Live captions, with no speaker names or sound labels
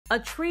A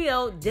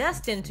trio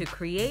destined to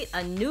create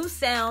a new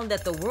sound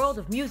that the world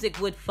of music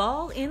would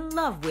fall in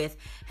love with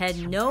had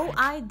no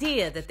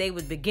idea that they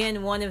would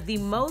begin one of the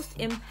most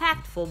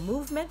impactful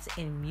movements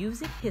in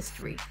music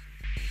history.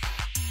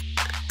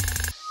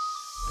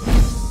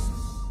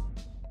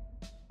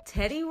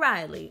 Teddy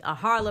Riley, a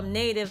Harlem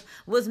native,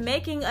 was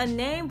making a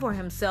name for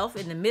himself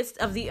in the midst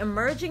of the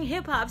emerging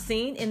hip-hop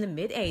scene in the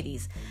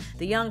mid-'80s.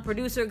 The young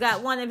producer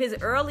got one of his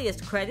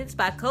earliest credits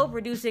by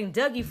co-producing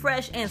Dougie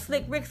Fresh and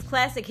Slick Rick's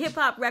classic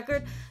hip-hop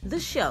record, The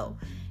Show.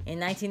 In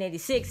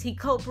 1986, he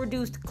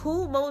co-produced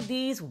Kool Moe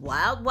Dee's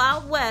Wild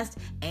Wild West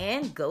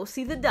and Go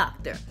See the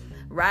Doctor.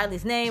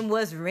 Riley's name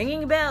was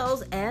ringing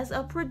bells as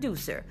a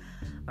producer.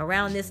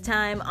 Around this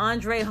time,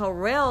 Andre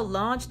Harrell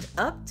launched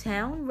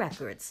Uptown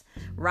Records.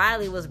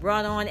 Riley was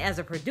brought on as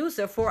a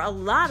producer for a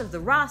lot of the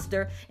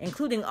roster,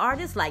 including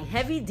artists like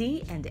Heavy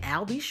D and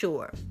Al B.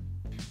 Sure.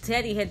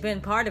 Teddy had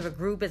been part of a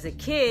group as a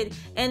kid,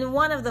 and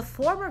one of the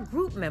former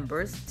group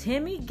members,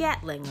 Timmy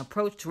Gatling,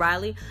 approached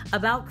Riley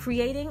about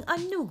creating a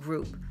new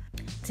group.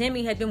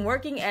 Timmy had been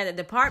working at a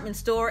department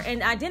store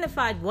and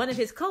identified one of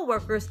his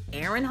co-workers,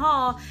 Aaron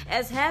Hall,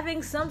 as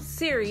having some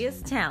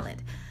serious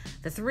talent.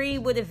 The three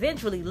would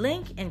eventually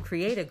link and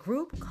create a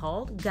group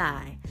called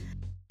Guy.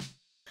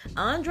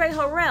 Andre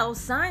Harrell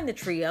signed the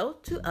trio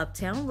to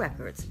Uptown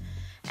Records.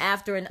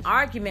 After an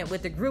argument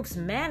with the group's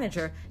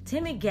manager,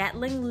 Timmy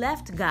Gatling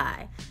left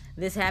Guy.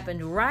 This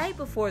happened right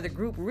before the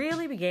group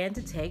really began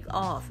to take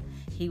off.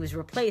 He was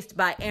replaced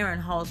by Aaron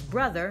Hall's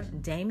brother,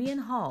 Damian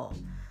Hall.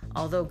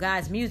 Although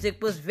Guy's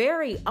music was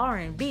very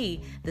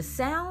R&B, the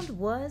sound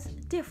was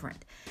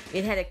different.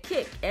 It had a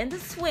kick and a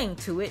swing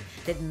to it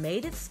that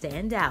made it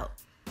stand out.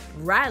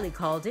 Riley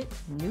called it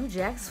New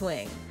Jack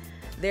Swing.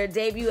 Their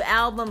debut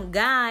album,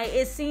 Guy,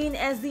 is seen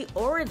as the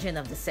origin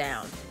of the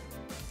sound.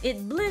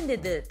 It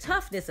blended the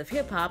toughness of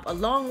hip-hop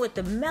along with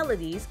the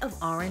melodies of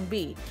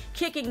R&B,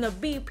 kicking the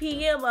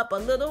BPM up a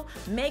little,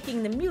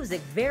 making the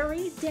music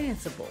very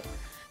danceable.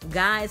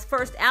 Guy's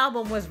first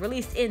album was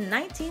released in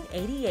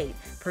 1988,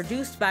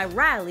 produced by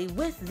Riley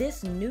with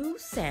this new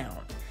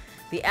sound.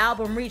 The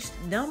album reached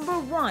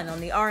 #1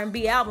 on the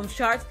R&B album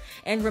charts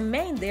and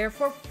remained there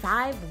for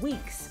 5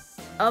 weeks.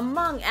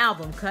 Among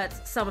album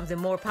cuts, some of the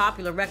more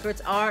popular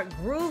records are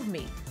Groove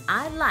Me,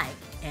 I Like,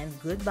 and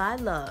Goodbye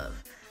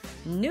Love.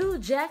 New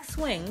Jack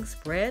Swing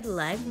spread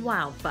like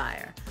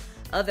wildfire.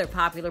 Other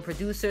popular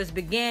producers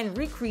began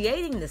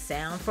recreating the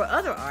sound for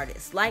other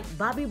artists like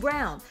Bobby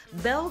Brown,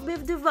 Belle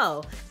Biv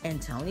DeVoe,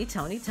 and Tony.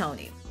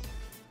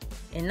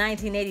 In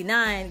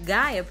 1989,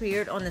 Guy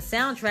appeared on the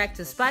soundtrack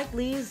to Spike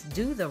Lee's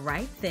Do the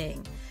Right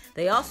Thing.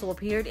 They also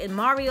appeared in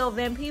Mario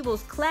Van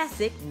Peebles'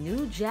 classic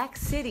New Jack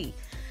City.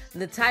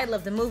 The title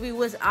of the movie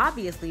was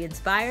obviously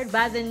inspired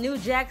by the New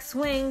Jack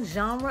Swing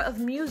genre of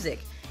music.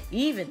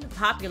 Even the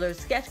popular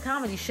sketch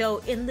comedy show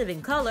In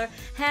Living Color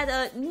had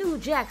a New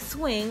Jack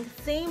Swing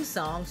theme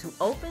song to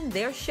open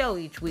their show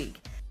each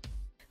week.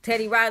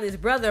 Teddy Riley's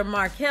brother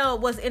Markel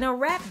was in a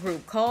rap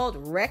group called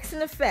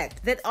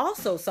Rex-N-Effect that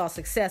also saw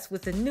success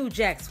with the New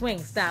Jack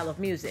Swing style of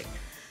music.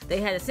 They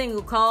had a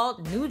single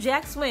called New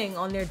Jack Swing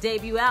on their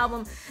debut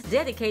album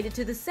dedicated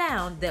to the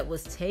sound that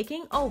was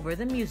taking over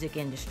the music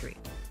industry.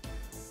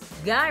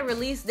 Guy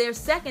released their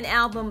second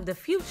album, The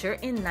Future,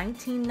 in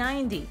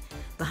 1990.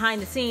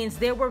 Behind the scenes,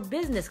 there were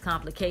business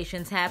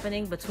complications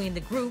happening between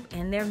the group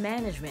and their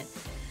management.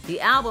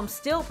 The album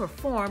still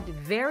performed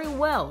very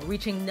well,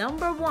 reaching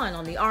 #1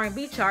 on the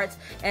R&B charts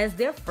as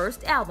their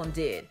first album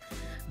did.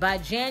 By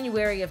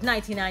January of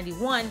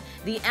 1991,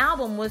 the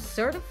album was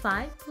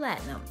certified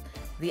platinum.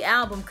 The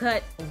album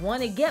cut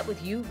Wanna Get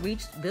With You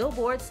reached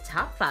Billboard's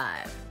top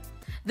 5.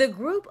 The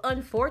group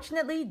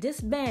unfortunately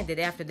disbanded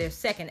after their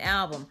second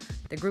album.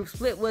 The group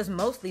split was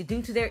mostly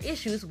due to their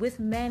issues with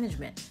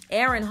management.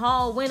 Aaron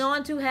Hall went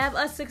on to have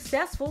a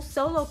successful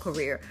solo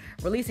career,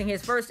 releasing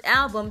his first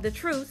album, The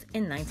Truth,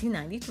 in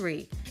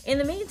 1993. In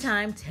the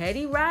meantime,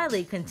 Teddy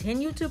Riley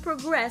continued to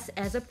progress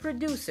as a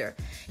producer.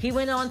 He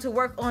went on to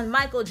work on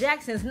Michael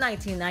Jackson's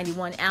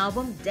 1991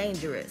 album,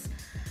 Dangerous.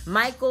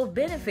 Michael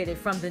benefited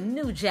from the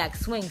New Jack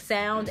Swing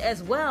sound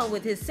as well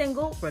with his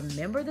single,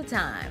 Remember the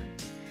Time.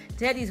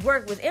 Teddy's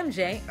work with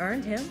MJ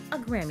earned him a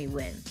Grammy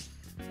win.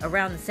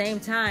 Around the same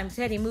time,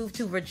 Teddy moved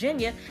to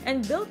Virginia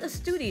and built a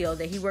studio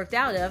that he worked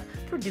out of,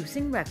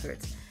 producing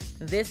records.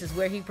 This is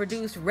where he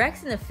produced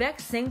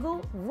Rex-N-Effect's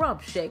single,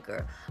 Rump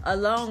Shaker,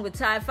 along with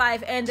Ty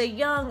Fife and a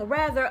young,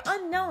 rather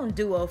unknown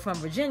duo from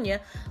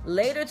Virginia,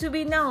 later to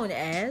be known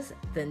as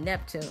the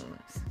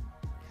Neptunes.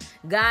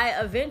 Guy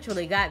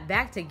eventually got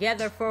back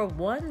together for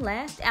one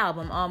last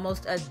album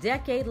almost a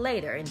decade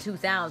later in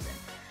 2000.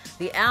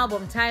 The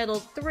album,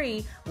 titled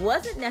 3,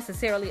 wasn't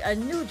necessarily a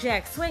New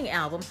Jack Swing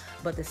album,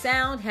 but the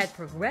sound had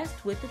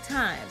progressed with the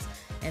times,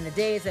 and the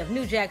days of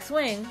New Jack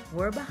Swing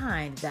were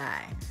behind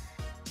Guy.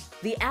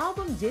 The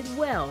album did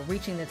well,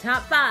 reaching the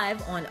top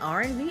 5 on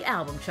R&B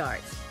album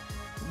charts.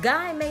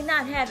 Guy may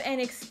not have an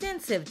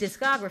extensive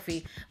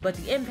discography, but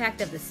the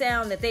impact of the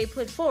sound that they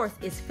put forth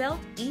is felt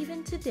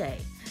even today.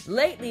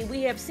 Lately,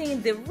 we have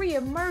seen the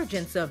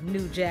reemergence of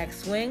New Jack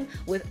Swing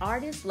with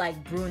artists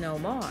like Bruno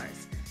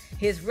Mars.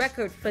 His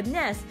record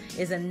Finesse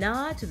is a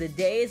nod to the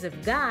days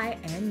of Guy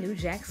and New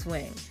Jack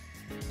Swing.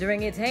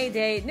 During its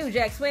heyday, New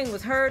Jack Swing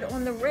was heard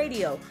on the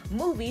radio,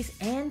 movies,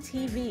 and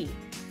TV.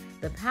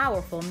 The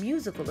powerful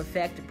musical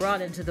effect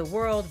brought into the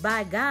world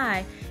by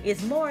Guy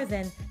is more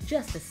than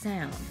just a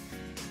sound.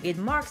 It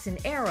marks an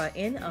era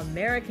in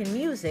American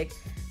music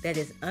that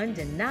is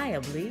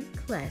undeniably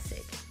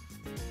classic.